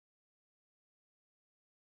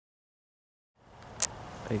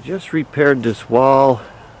I just repaired this wall.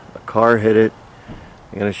 A car hit it.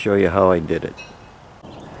 I'm going to show you how I did it.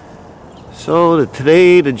 So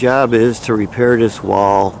today the job is to repair this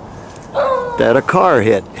wall that a car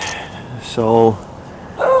hit. So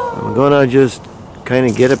I'm going to just kind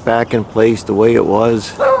of get it back in place the way it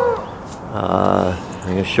was. I'm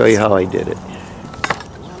going to show you how I did it.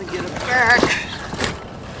 I'm going to get it back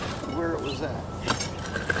where it was at.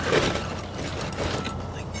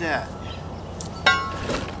 Like that.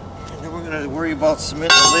 And then we're going to worry about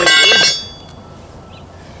cement later.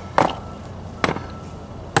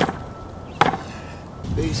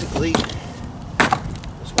 Basically,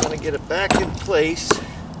 just want to get it back in place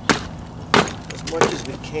as much as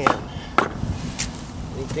we can.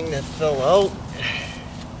 Anything that fell out,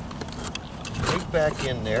 right back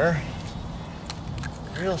in there.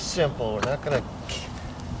 Real simple. We're not going to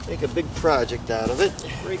make a big project out of it.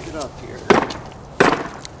 Break it up here.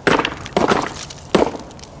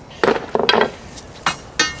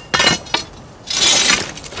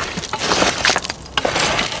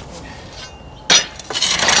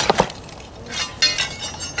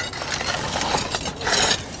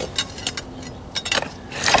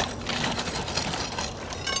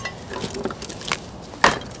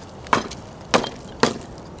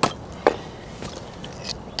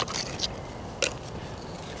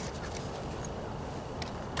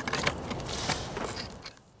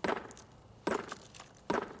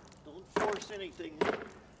 Anything.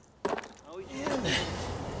 Oh, yeah.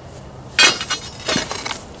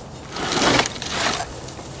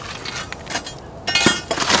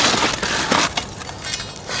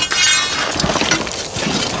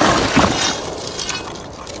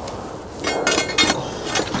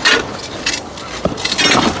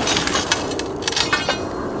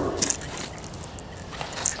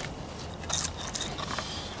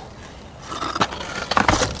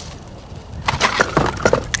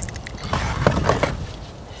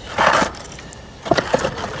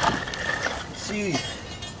 See,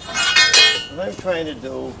 what I'm trying to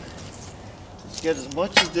do is get as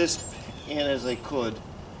much of this in as I could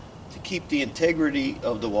to keep the integrity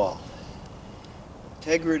of the wall.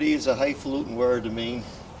 Integrity is a highfalutin word to me.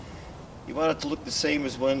 You want it to look the same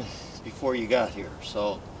as when before you got here.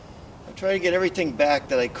 So I'm trying to get everything back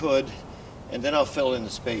that I could, and then I'll fill in the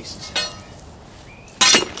spaces.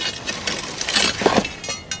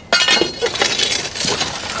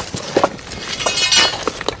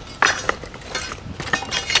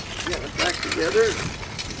 Together,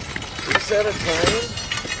 piece at a time.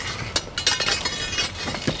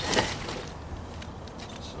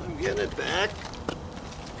 So I'm getting it back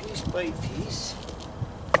piece by piece.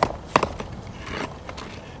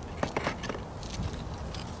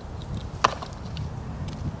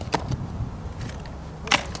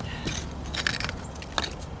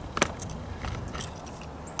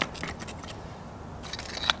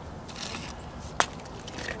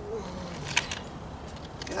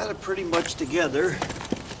 Got it pretty much together,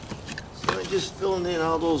 so I'm just filling in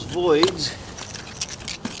all those voids,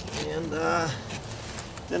 and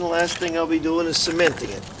then the last thing I'll be doing is cementing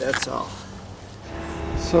it. That's all.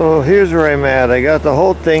 So here's where I'm at. I got the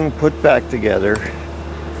whole thing put back together,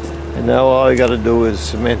 and now all I got to do is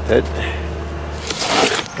cement it.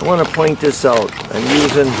 I want to point this out. I'm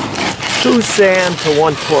using 2 sand to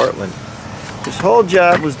 1 Portland. This whole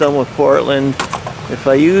job was done with Portland. If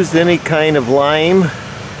I used any kind of lime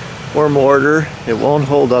or mortar, it won't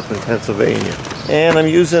hold up in Pennsylvania. And I'm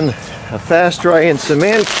using a fast drying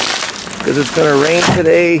cement because it's going to rain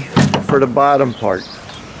today for the bottom part.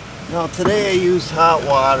 Now today I used hot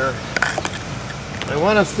water. I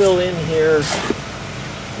want to fill in here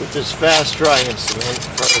with this fast drying cement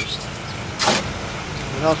first.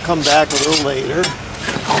 And I'll come back a little later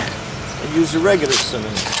and use the regular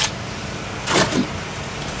cement.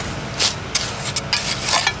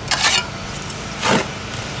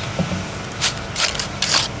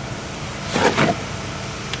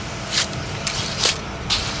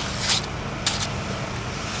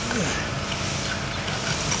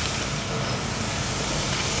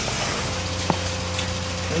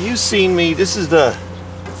 You've seen me, this is the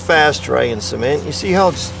fast drying cement. You see how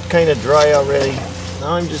it's kind of dry already?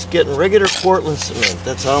 Now I'm just getting regular Portland cement.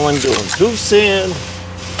 That's all I'm doing. 2 sand,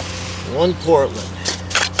 1 Portland.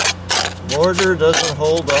 Mortar doesn't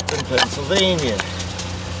hold up in Pennsylvania.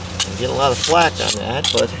 I get a lot of flack on that,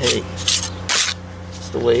 but hey, it's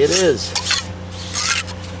the way it is.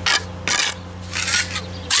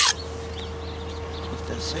 Put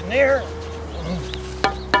this in there.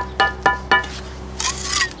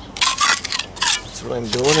 That's what I'm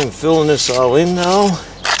doing. I'm filling this all in now.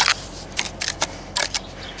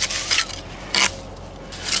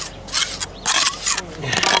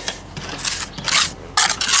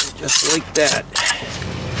 like that.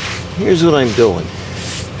 Here's what I'm doing.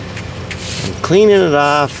 I'm cleaning it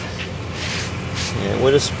off and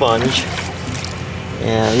with a sponge,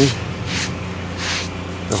 and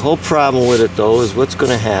the whole problem with it though is what's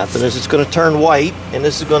going to happen is it's going to turn white and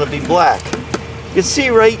this is going to be black. You can see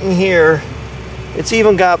right in here it's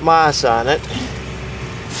even got moss on it,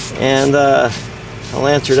 and I'll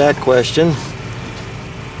answer that question.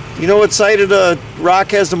 You know what side of the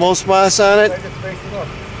rock has the most moss on it?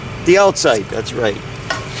 The outside, that's right.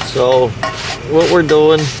 So what we're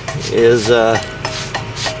doing is the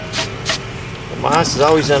moss is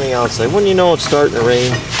always on the outside. When you know it's starting to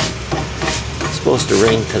rain, it's supposed to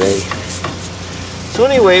rain today. So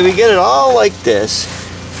anyway, we get it all like this,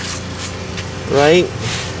 right?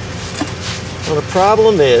 Well, the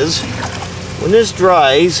problem is when this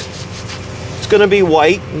dries, it's going to be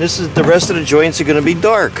white, and this is the rest of the joints are going to be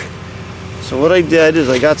dark. So what I did is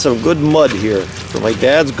I got some good mud here from my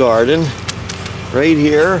dad's garden, right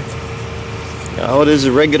here. Now it is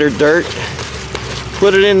regular dirt.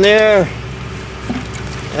 Put it in there,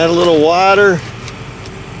 add a little water,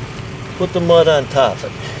 put the mud on top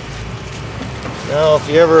of it. Now if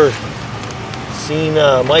you ever seen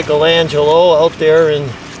Michelangelo out there in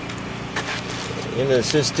the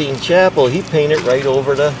Sistine Chapel, he painted right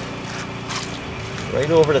over the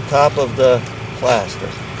top of the plaster.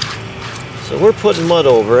 So we're putting mud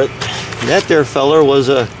over it. And that there feller was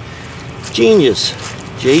a genius.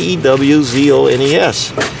 Jewzones.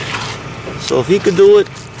 So if he could do it,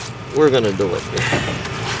 we're going to do it.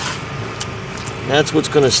 That's what's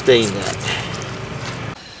going to stain that.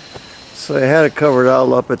 So I had it covered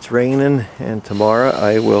all up. It's raining, and tomorrow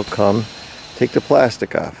I will come take the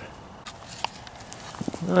plastic off.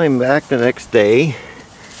 I'm back the next day.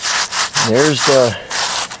 There's the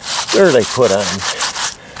dirt I put on.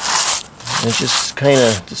 It's just kind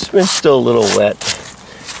of, the cement's still a little wet,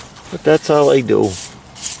 but that's all I do.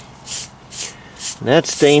 And that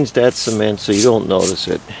stains that cement so you don't notice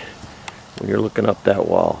it when you're looking up that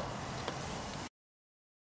wall.